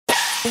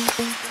Hello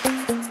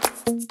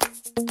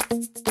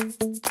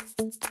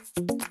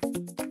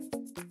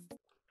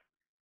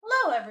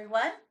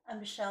everyone, I'm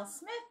Michelle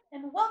Smith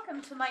and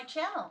welcome to my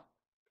channel.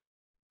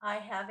 I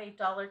have a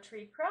Dollar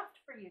Tree craft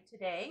for you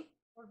today.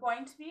 We're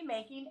going to be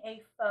making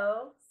a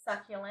faux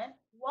succulent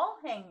wall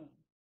hanging.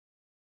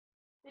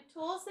 The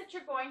tools that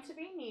you're going to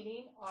be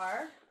needing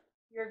are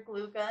your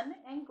glue gun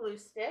and glue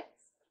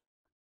sticks,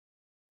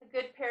 a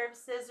good pair of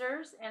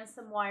scissors and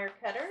some wire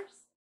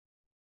cutters,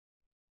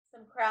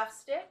 some craft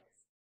sticks.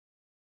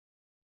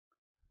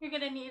 You're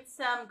going to need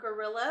some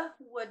Gorilla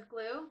wood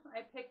glue.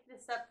 I picked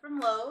this up from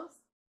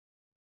Lowe's.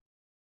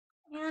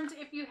 And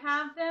if you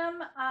have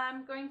them,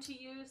 I'm going to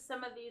use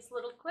some of these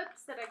little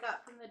clips that I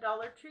got from the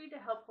Dollar Tree to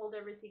help hold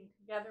everything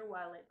together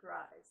while it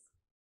dries.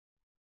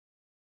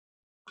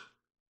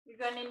 You're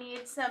going to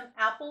need some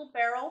apple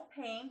barrel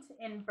paint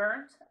in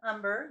burnt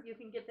umber. You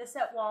can get this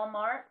at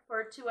Walmart. For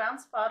a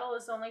 2-ounce bottle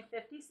is only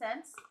 50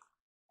 cents.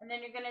 And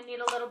then you're going to need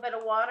a little bit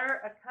of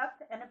water, a cup,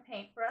 and a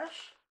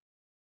paintbrush.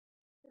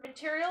 The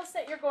materials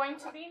that you're going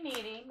to be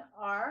needing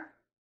are,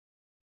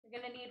 you're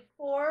going to need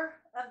 4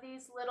 of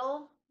these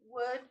little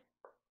wood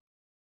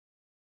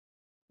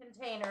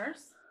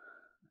containers.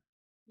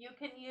 You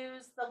can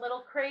use the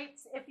little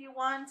crates if you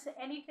want.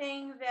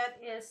 Anything that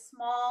is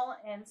small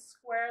and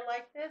square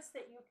like this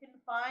that you can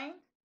find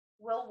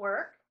will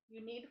work.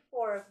 You need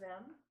 4 of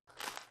them.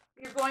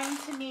 You're going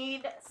to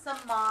need some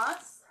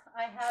moss.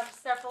 I have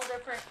several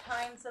different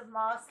kinds of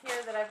moss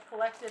here that I've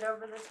collected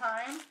over the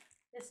time.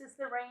 This is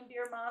the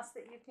reindeer moss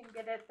that you can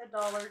get at the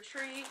Dollar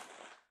Tree.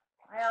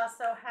 I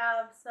also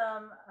have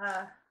some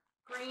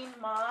green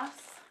moss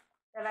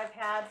that I've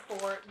had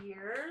for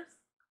years.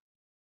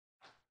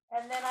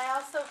 And then I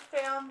also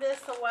found this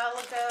a while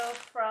ago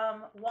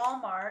from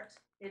Walmart.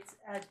 It's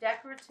a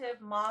decorative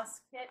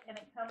moss kit and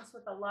it comes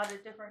with a lot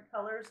of different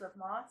colors of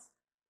moss.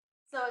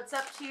 So it's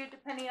up to you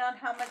depending on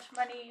how much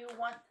money you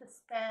want to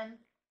spend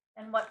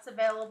and what's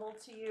available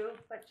to you.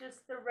 But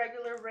just the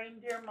regular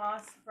reindeer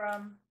moss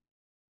from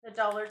the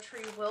Dollar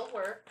Tree will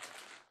work.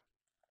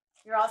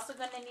 You're also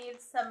going to need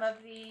some of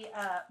the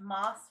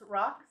moss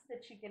rocks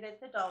that you get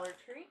at the Dollar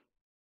Tree.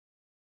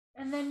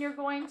 And then you're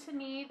going to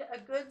need a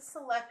good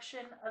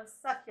selection of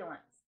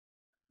succulents.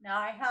 Now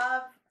I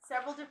have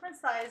several different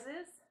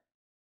sizes.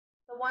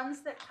 The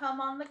ones that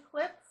come on the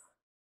clips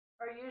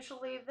are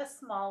usually the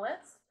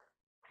smallest.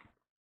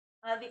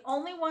 The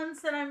only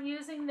ones that I'm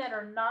using that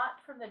are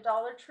not from the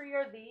Dollar Tree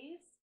are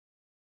these.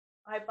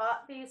 I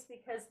bought these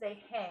because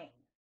they hang.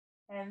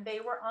 And they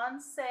were on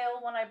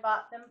sale when I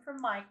bought them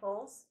from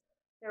Michael's.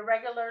 They're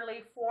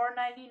regularly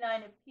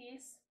 $4.99 a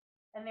piece,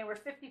 and they were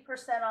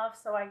 50% off,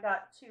 so I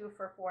got 2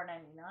 for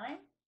 $4.99.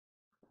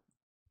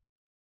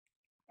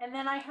 And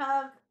then I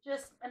have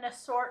just an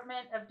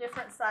assortment of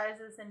different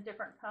sizes and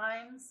different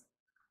kinds.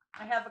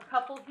 I have a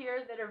couple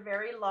here that are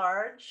very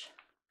large.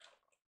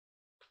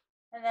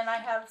 And then I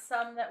have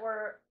some that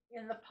were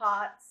in the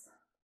pots.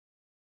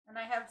 And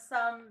I have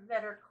some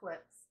that are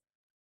clips.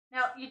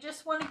 Now, you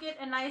just want to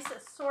get a nice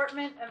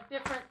assortment of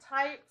different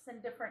types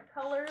and different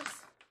colors.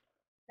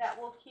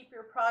 That will keep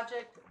your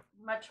project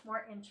much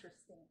more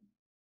interesting.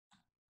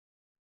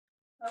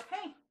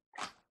 Okay,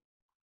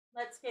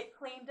 let's get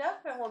cleaned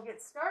up and we'll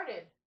get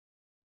started.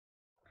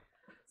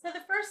 So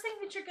the first thing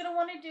that you're going to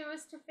want to do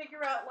is to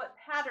figure out what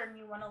pattern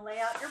you want to lay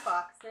out your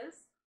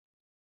boxes.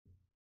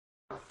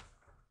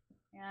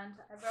 And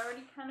I've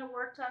already kind of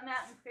worked on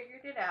that and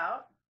figured it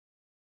out.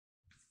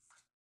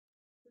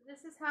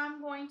 This is how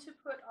I'm going to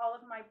put all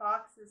of my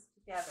boxes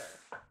together.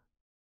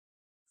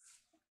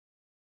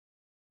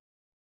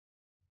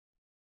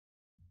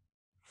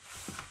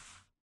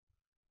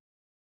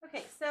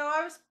 Okay, so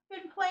I've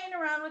been playing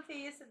around with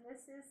these and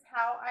this is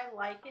how I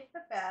like it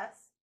the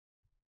best.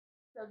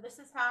 So this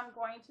is how I'm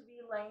going to be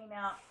laying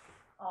out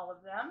all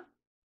of them.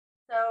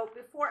 So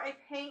before I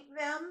paint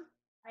them,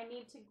 I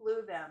need to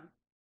glue them.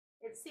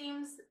 It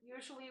seems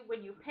usually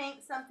when you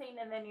paint something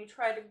and then you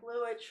try to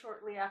glue it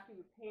shortly after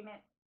you paint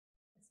it,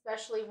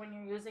 especially when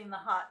you're using the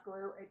hot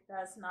glue, it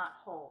does not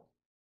hold.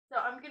 So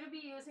I'm going to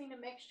be using a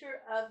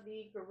mixture of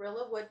the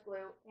Gorilla wood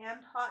glue and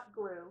hot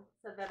glue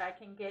so that I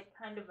can get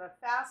kind of a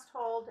fast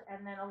hold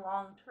and then a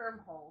long-term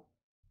hold.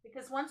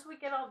 Because once we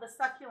get all the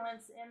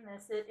succulents in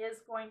this, it is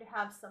going to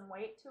have some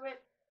weight to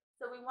it.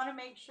 So we want to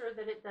make sure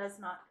that it does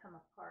not come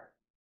apart.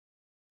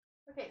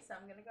 Okay, so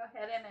I'm going to go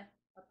ahead and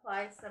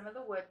apply some of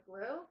the wood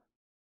glue.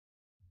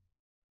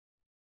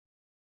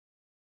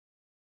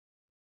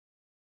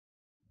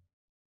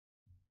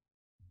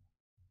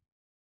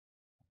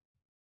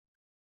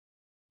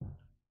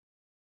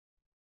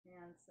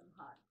 And some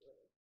hot glue.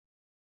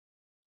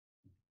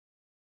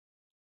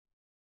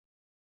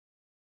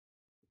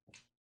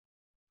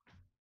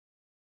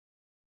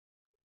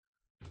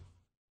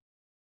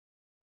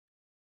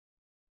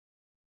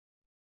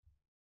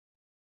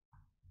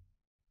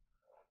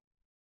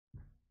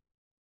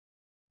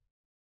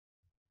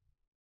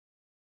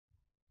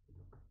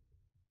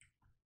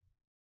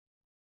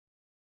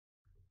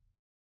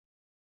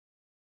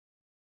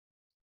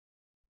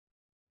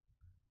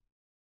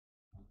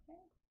 Okay.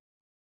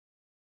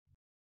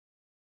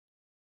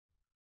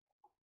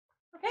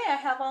 Okay, I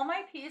have all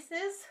my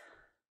pieces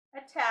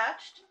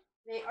attached.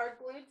 They are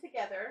glued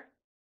together.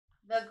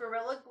 The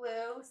Gorilla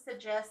Glue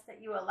suggests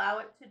that you allow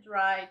it to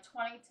dry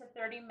 20 to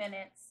 30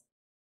 minutes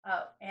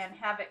and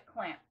have it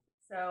clamped.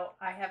 So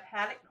I have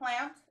had it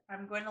clamped.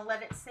 I'm going to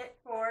let it sit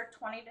for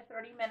 20 to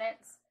 30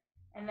 minutes,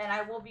 and then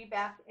I will be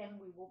back and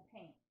we will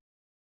paint.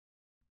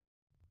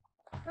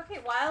 Okay,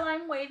 while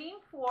I'm waiting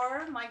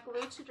for my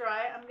glue to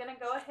dry, I'm going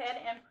to go ahead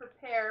and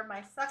prepare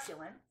my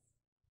succulents.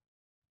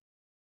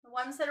 The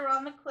ones that are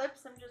on the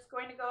clips, I'm just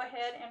going to go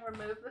ahead and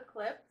remove the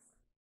clips.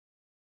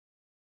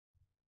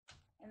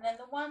 And then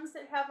the ones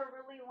that have a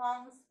really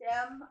long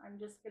stem, I'm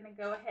just going to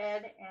go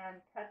ahead and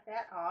cut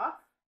that off.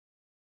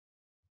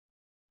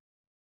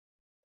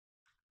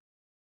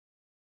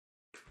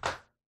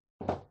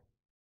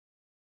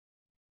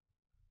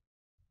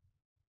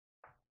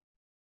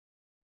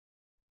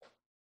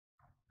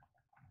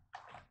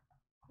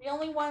 The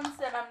only ones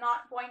that I'm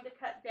not going to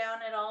cut down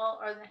at all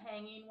are the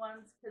hanging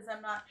ones because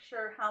I'm not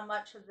sure how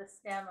much of the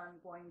stem I'm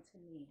going to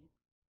need.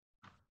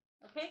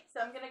 Okay,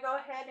 so I'm going to go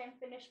ahead and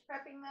finish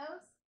prepping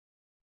those.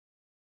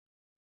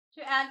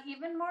 To add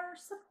even more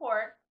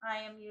support, I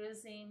am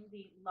using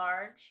the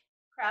large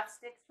craft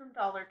sticks from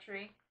Dollar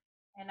Tree,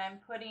 and I'm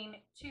putting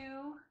 2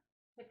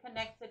 to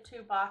connect the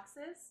 2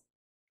 boxes.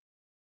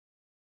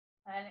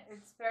 And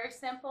it's very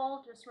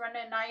simple. Just run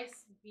a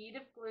nice bead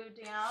of glue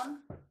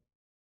down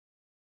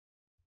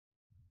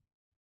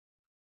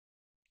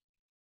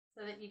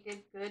so that you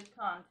get good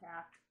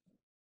contact.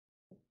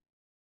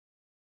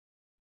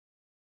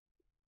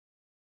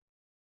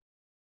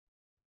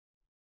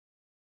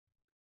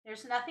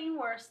 There's nothing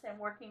worse than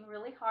working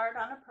really hard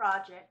on a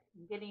project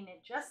and getting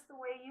it just the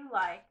way you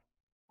like,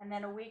 and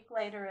then a week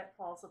later it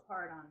falls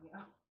apart on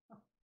you.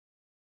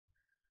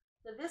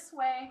 So this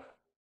way,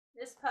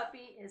 this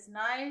puppy is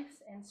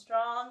nice and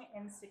strong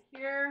and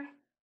secure.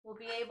 We'll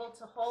be able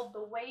to hold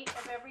the weight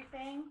of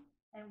everything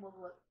and will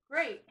look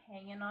great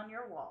hanging on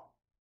your wall.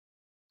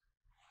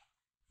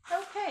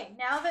 Okay,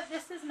 now that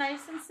this is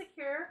nice and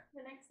secure,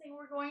 the next thing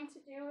we're going to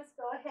do is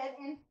go ahead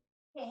and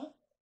paint.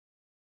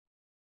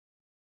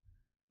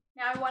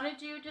 Now I want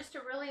to do just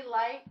a really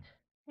light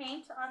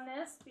paint on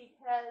this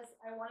because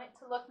I want it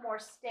to look more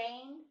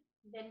stained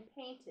than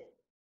painted.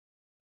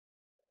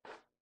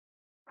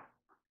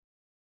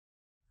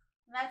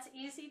 And that's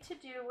easy to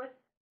do with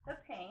the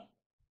paint.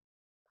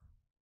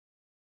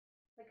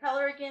 The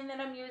color again that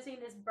I'm using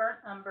is burnt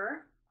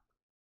umber.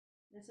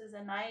 This is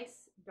a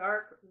nice,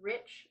 dark,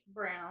 rich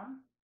brown,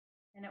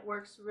 and it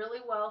works really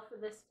well for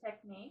this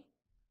technique.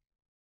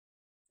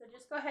 So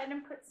just go ahead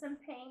and put some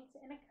paint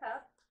in a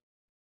cup,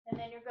 and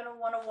then you're going to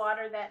want to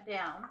water that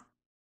down.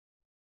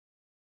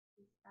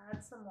 Just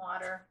add some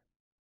water,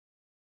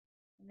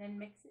 and then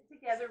mix it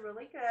together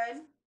really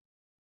good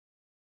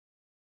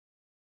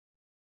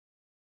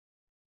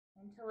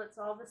until it's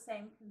all the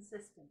same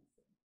consistency.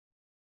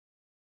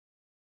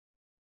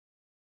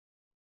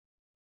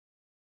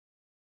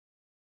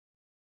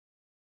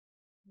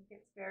 It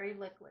gets very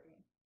liquidy.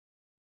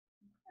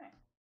 Okay.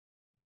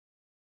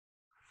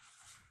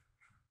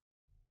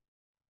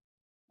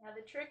 Now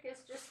the trick is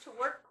just to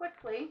work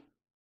quickly.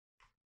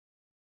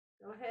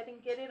 Go ahead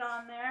and get it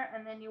on there,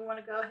 and then you want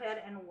to go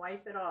ahead and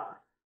wipe it off.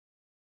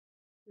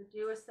 So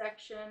do a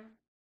section.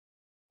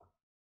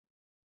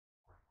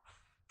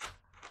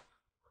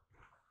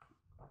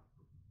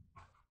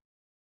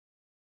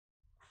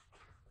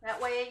 That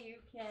way you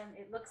can,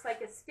 it looks like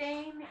a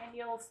stain, and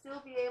you'll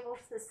still be able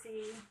to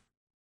see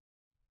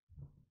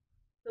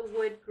the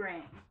wood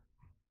grain.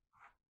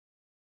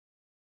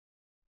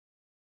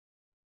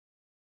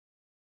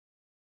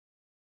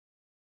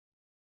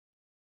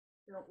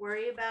 Don't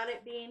worry about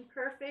it being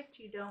perfect.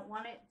 You don't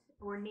want it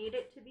or need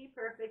it to be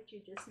perfect.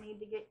 You just need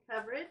to get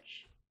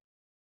coverage.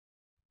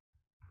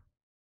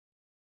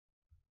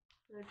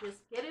 So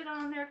just get it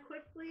on there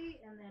quickly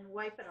and then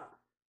wipe it off.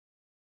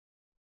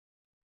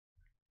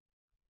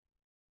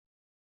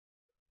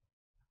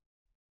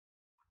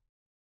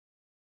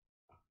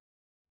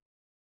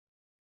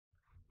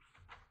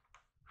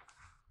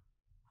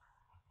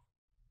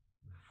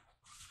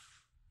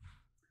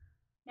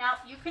 Now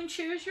you can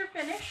choose your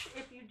finish.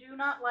 If you do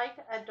not like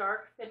a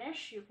dark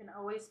finish, you can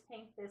always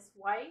paint this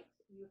white.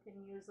 You can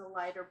use a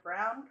lighter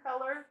brown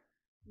color.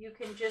 You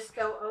can just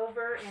go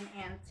over and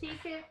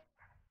antique it.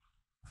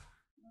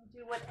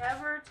 Do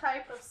whatever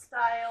type of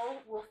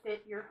style will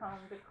fit your home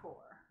decor.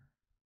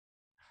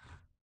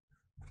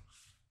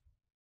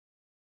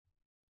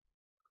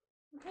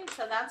 Okay,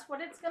 so that's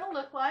what it's going to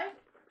look like.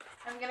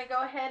 I'm going to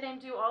go ahead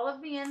and do all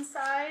of the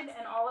inside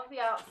and all of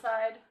the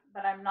outside,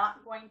 but I'm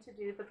not going to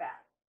do the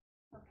back.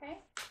 Okay,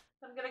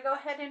 so I'm going to go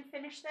ahead and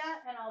finish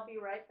that, and I'll be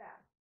right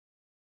back.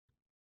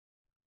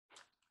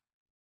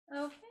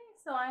 Okay,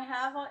 so I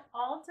have it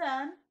all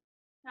done.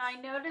 Now I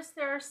noticed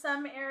there are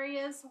some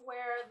areas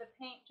where the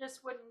paint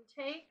just wouldn't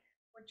take,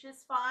 which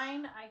is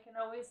fine. I can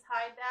always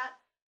hide that.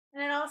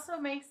 And it also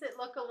makes it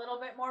look a little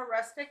bit more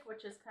rustic,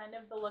 which is kind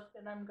of the look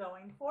that I'm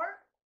going for.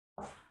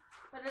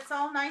 But it's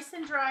all nice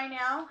and dry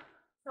now,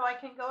 so I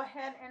can go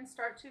ahead and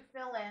start to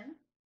fill in.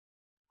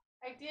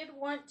 I did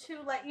want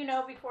to let you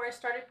know before I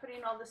started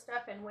putting all the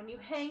stuff in, when you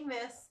hang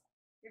this,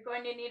 you're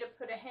going to need to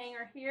put a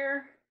hanger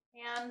here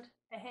and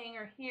a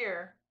hanger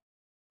here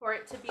for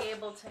it to be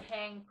able to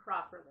hang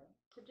properly.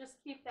 So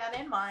just keep that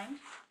in mind.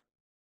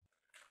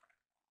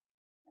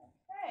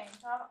 Okay,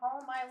 got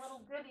all my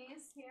little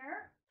goodies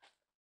here,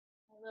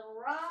 my little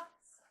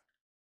rocks.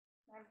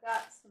 I've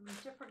got some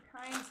different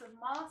kinds of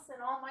moss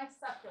and all my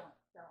succulents,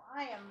 so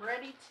I am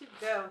ready to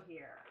go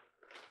here.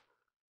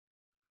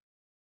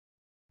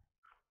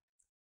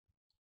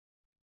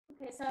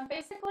 Okay, so I'm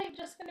basically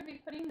just going to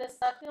be putting the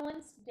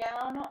succulents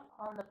down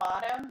on the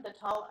bottom.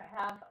 I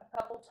have a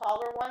couple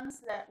taller ones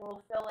that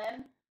will fill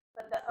in,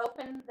 but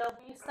there'll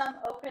be some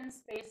open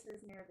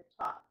spaces near the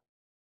top,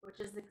 which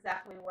is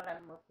exactly what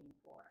I'm looking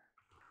for.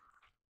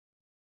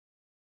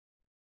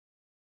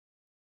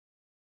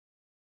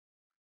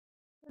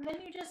 And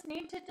then you just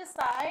need to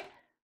decide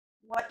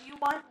what you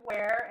want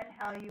where and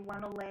how you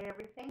want to lay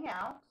everything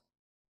out.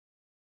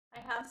 I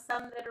have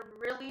some that are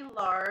really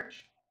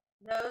large.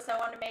 Those I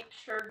want to make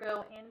sure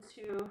go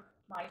into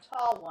my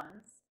tall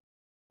ones.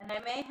 And I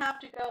may have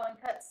to go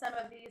and cut some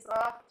of these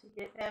off to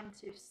get them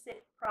to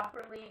sit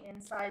properly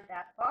inside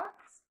that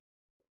box.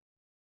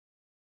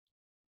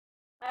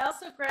 I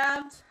also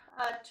grabbed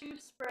 2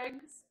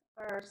 sprigs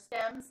or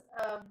stems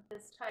of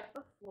this type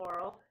of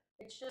floral.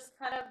 It's just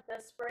kind of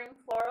the spring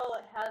floral.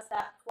 It has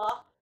that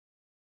flop.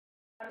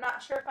 I'm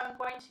not sure if I'm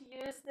going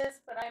to use this,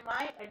 but I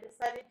might. I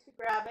decided to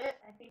grab it.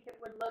 I think it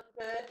would look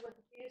good with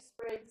a few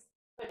sprigs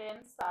put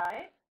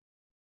inside.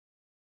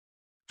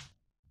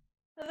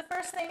 So the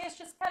first thing is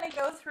just kind of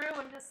go through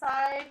and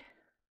decide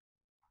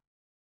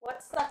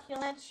what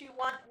succulents you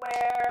want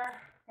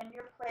where and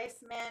your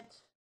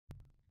placement,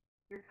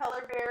 your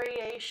color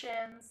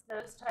variations,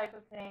 those type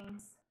of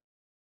things.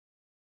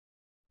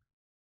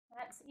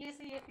 That's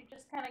easy if you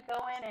just kind of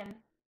go in and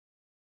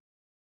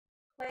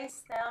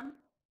place them.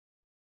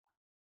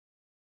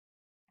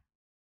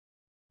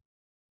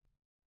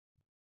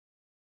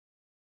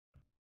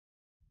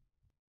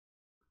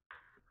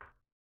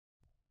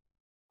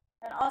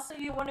 And also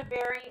you want to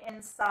vary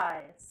in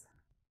size.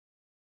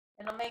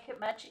 It'll make it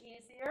much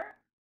easier.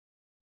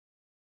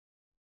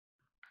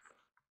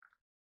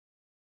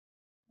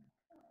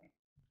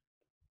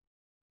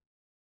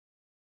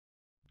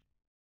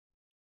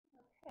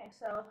 Okay,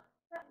 so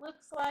that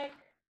looks like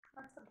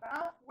that's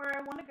about where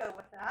I want to go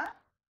with that.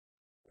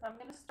 So I'm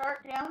going to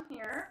start down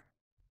here.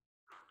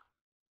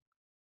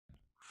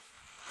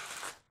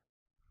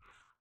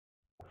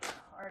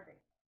 Hard to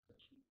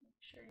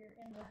make sure you're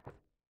in the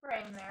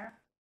frame there.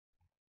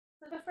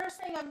 So the first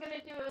thing I'm going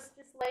to do is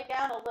just lay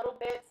down a little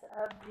bit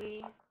of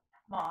the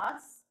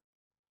moss.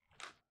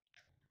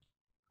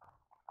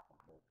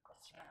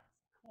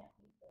 Can't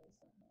leave those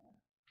in there.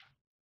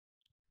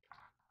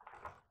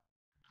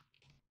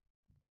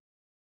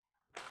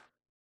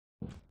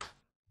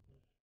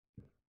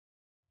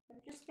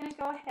 I'm just going to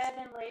go ahead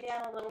and lay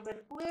down a little bit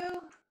of blue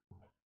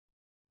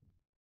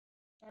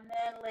and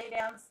then lay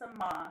down some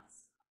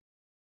moss.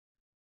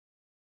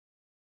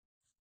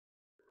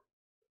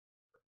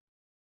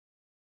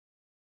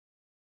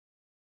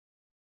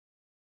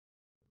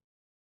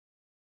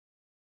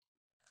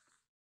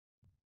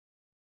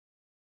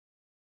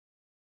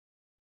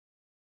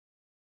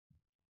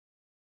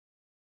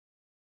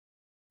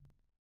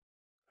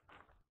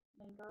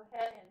 And go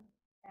ahead and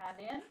add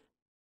in.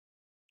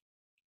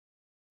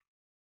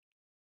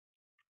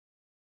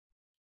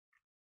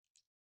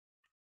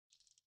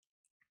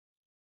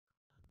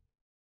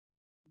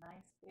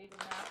 Nice big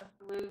amount of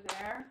blue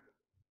there.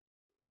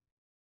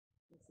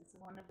 This is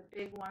one of the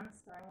big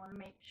ones, so I want to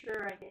make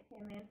sure I get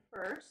him in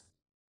first.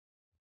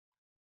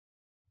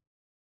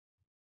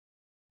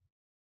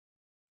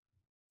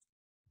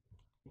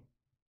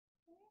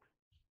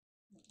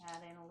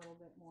 Add in a little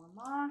bit more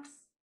moss.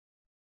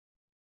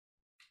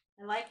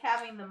 I like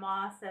having the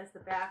moss as the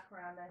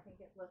background. I think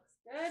it looks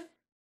good.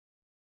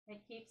 It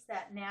keeps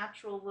that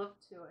natural look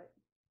to it.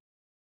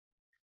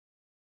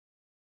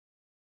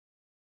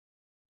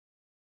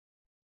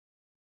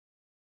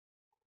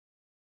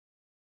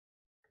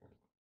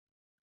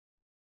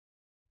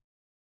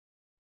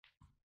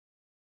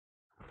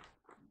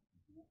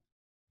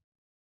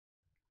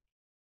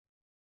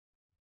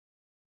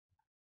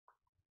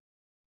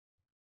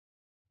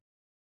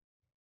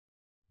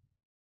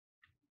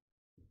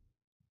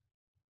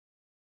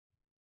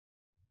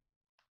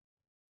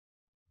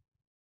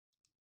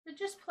 So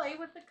just play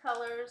with the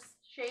colors,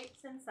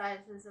 shapes, and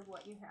sizes of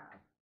what you have.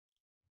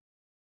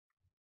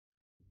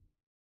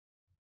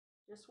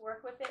 Just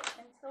work with it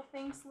until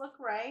things look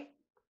right.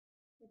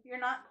 If you're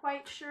not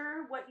quite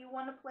sure what you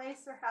want to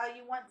place or how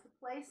you want to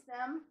place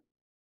them,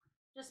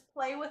 just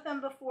play with them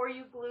before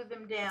you glue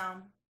them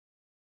down.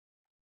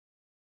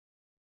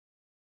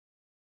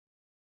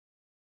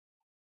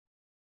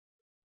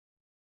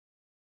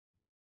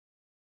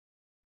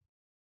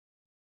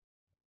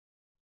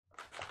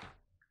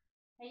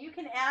 And you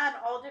can add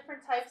all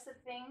different types of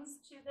things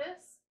to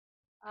this.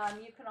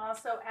 You can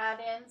also add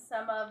in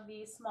some of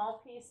the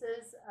small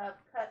pieces of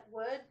cut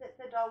wood that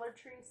the Dollar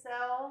Tree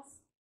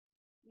sells.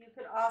 You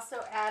could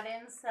also add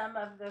in some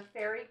of the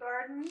fairy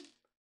garden.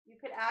 You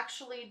could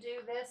actually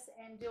do this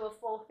and do a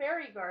full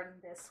fairy garden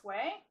this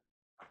way.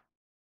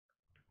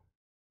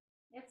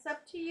 It's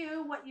up to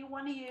you what you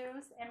want to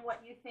use and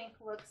what you think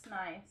looks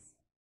nice.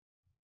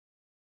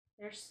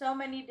 There's so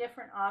many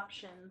different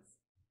options.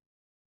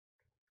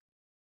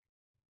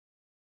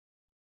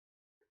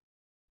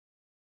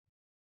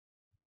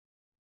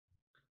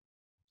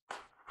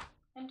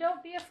 And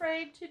don't be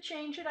afraid to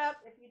change it up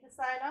if you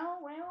decide, oh,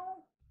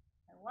 well,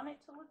 I want it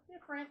to look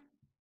different.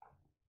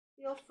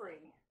 Feel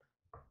free.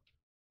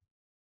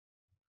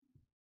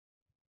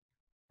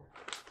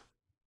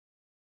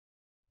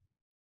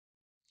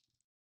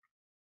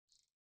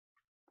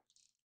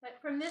 But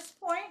from this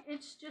point,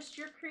 it's just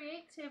your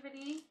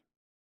creativity.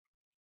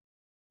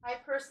 I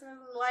personally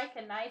like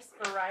a nice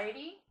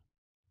variety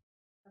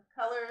of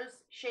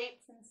colors,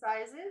 shapes, and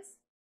sizes.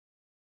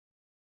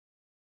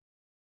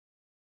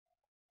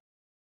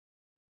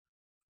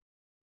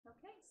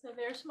 Okay, so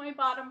there's my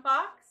bottom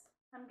box.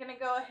 I'm going to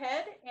go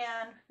ahead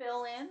and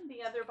fill in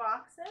the other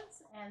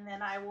boxes, and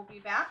then I will be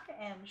back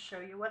and show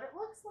you what it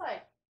looks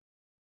like.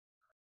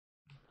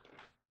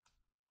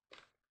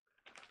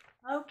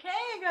 Okay,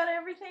 I got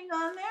everything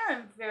on there.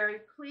 I'm very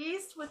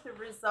pleased with the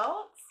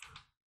results.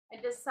 I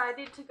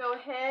decided to go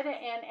ahead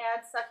and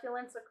add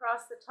succulents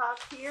across the top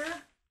here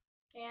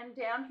and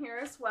down here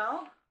as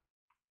well.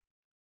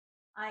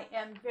 I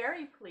am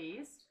very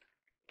pleased.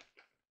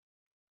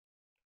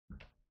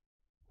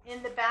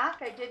 In the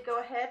back, I did go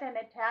ahead and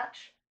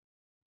attach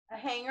a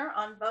hanger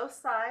on both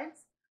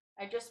sides.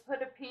 I just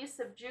put a piece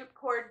of jute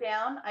cord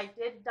down. I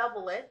did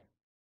double it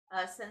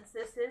since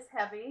this is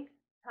heavy.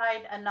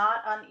 Tied a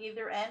knot on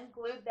either end,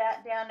 glued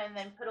that down, and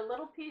then put a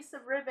little piece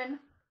of ribbon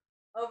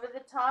over the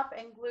top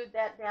and glued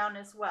that down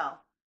as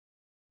well.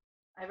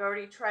 I've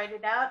already tried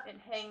it out. It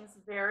hangs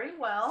very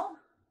well.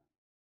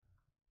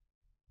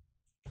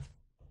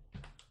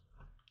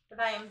 But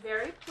I am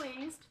very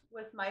pleased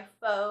with my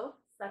faux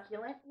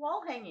succulent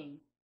wall hanging.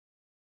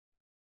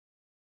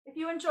 If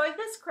you enjoyed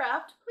this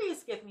craft,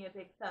 please give me a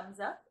big thumbs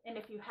up. And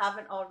if you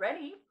haven't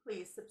already,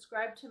 please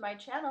subscribe to my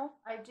channel.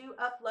 I do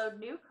upload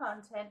new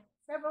content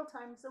several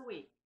times a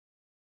week.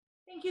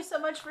 Thank you so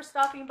much for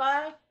stopping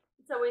by.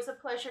 It's always a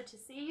pleasure to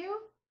see you.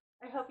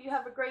 I hope you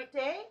have a great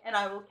day, and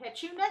I will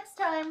catch you next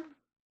time.